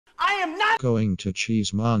I am not going to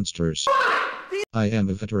cheese monsters. I am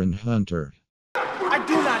a veteran hunter. I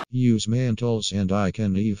do not. Use mantles and I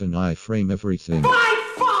can even iframe everything. Fine!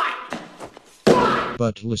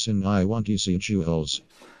 But listen, I want easy jewels.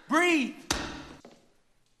 Breathe!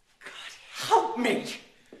 God, help me!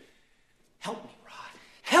 Help me, Rod.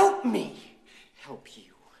 Help me! Help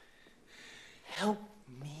you. Help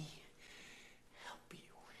me. Help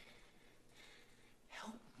you.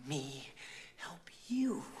 Help me. Help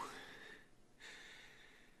you.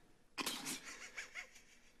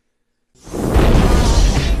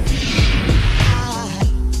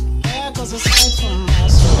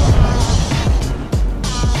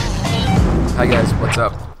 Hi guys, what's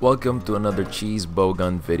up? Welcome to another cheese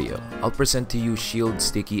bowgun video. I'll present to you shield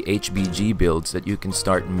sticky HBG builds that you can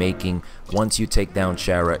start making once you take down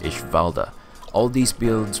Shara Ishvalda. All these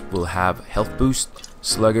builds will have health boost,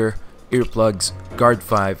 slugger, earplugs, guard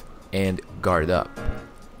 5, and guard up.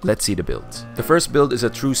 Let's see the builds. The first build is a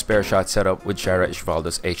true spare shot setup with Shara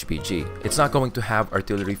Ishvalda's HBG. It's not going to have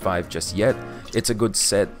artillery 5 just yet. It's a good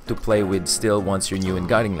set to play with still once you're new in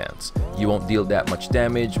guiding lands. You won't deal that much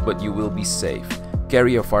damage, but you will be safe.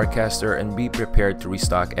 Carry a Farcaster and be prepared to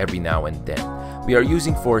restock every now and then. We are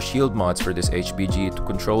using 4 shield mods for this HBG to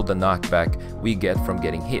control the knockback we get from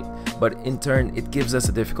getting hit, but in turn it gives us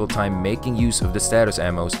a difficult time making use of the status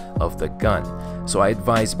ammos of the gun. So I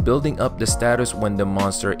advise building up the status when the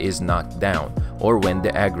monster is knocked down or when the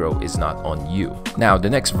aggro is not on you. Now the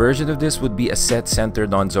next version of this would be a set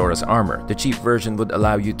centered on Zora's armor. The cheap version would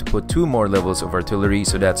allow you to put 2 more levels of artillery,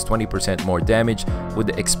 so that's 20% more damage with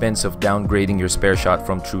the expense of downgrading your spare shot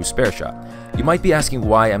from true spare shot. You might be asking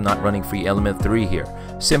why I'm not running free element 3 here.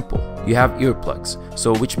 Simple, you have earplugs,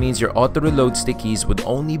 so which means your auto reload stickies would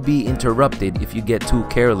only be interrupted if you get too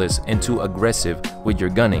careless and too aggressive with your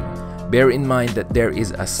gunning. Bear in mind that there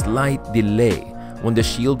is a slight delay when the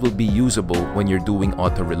shield will be usable when you're doing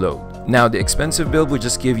auto reload. Now the expensive build will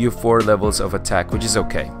just give you 4 levels of attack, which is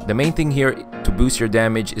okay. The main thing here to boost your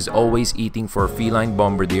damage is always eating for Feline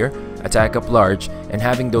Bombardier, attack up large, and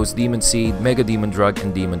having those Demon Seed, Mega Demon Drug,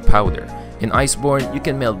 and Demon Powder. In Iceborne, you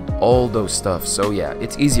can meld all those stuff, so yeah,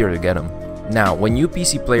 it's easier to get them. Now, when you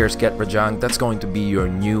PC players get Rajang, that's going to be your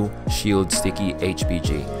new shield sticky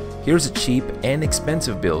HBG. Here's a cheap and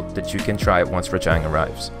expensive build that you can try once Rajang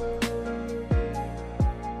arrives.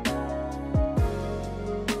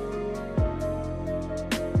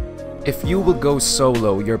 If you will go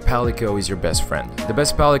solo, your Palico is your best friend. The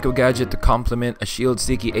best Palico gadget to complement a shield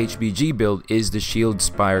sticky HBG build is the Shield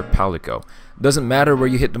Spire Palico. Doesn't matter where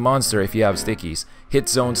you hit the monster if you have stickies. Hit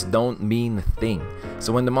zones don't mean a thing.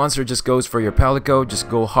 So when the monster just goes for your Palico, just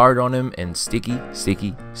go hard on him and sticky,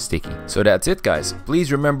 sticky, sticky. So that's it guys.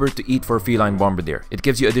 Please remember to eat for Feline Bombardier. It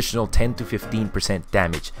gives you additional 10 to 15%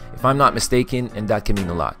 damage, if I'm not mistaken, and that can mean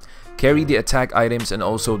a lot. Carry the attack items and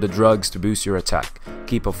also the drugs to boost your attack.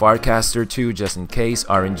 Keep a Farcaster too just in case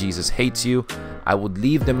RNGesus hates you. I would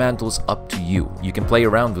leave the mantles up to you. You can play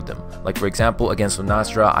around with them. Like for example, against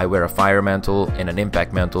Lunastra, I wear a Fire Mantle and an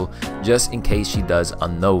Impact Mantle just in case she does a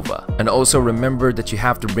Nova. And also remember that you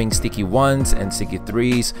have to bring Sticky 1s and Sticky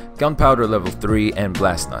 3s, Gunpowder level 3, and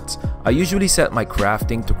Blast Nuts. I usually set my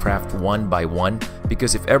crafting to craft 1 by 1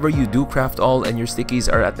 because if ever you do craft all and your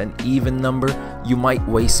stickies are at an even number, you might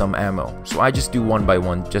waste some ammo. So I just do 1 by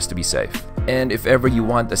 1 just to be safe. And if ever you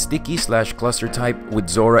want a sticky / cluster type with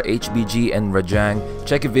Zora, HBG, and Rajang,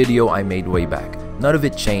 check a video I made way back. None of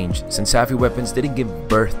it changed since Safi weapons didn't give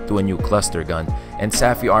birth to a new cluster gun, and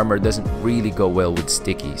Safi armor doesn't really go well with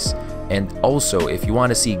stickies. And also, if you want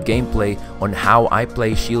to see gameplay on how I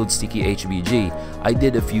play shield sticky HBG, I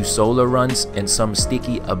did a few solo runs and some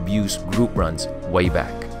sticky abuse group runs way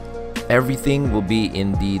back. Everything will be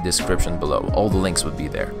in the description below. All the links would be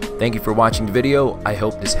there. Thank you for watching the video. I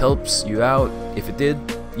hope this helps you out. If it did,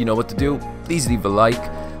 you know what to do. Please leave a like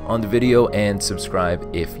on the video and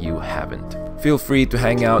subscribe if you haven't. Feel free to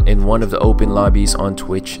hang out in one of the open lobbies on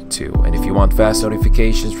Twitch too. And if you want fast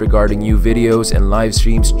notifications regarding new videos and live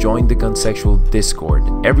streams, join the GUNSEXUAL Discord.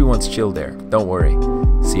 Everyone's chill there. Don't worry.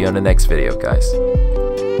 See you on the next video, guys.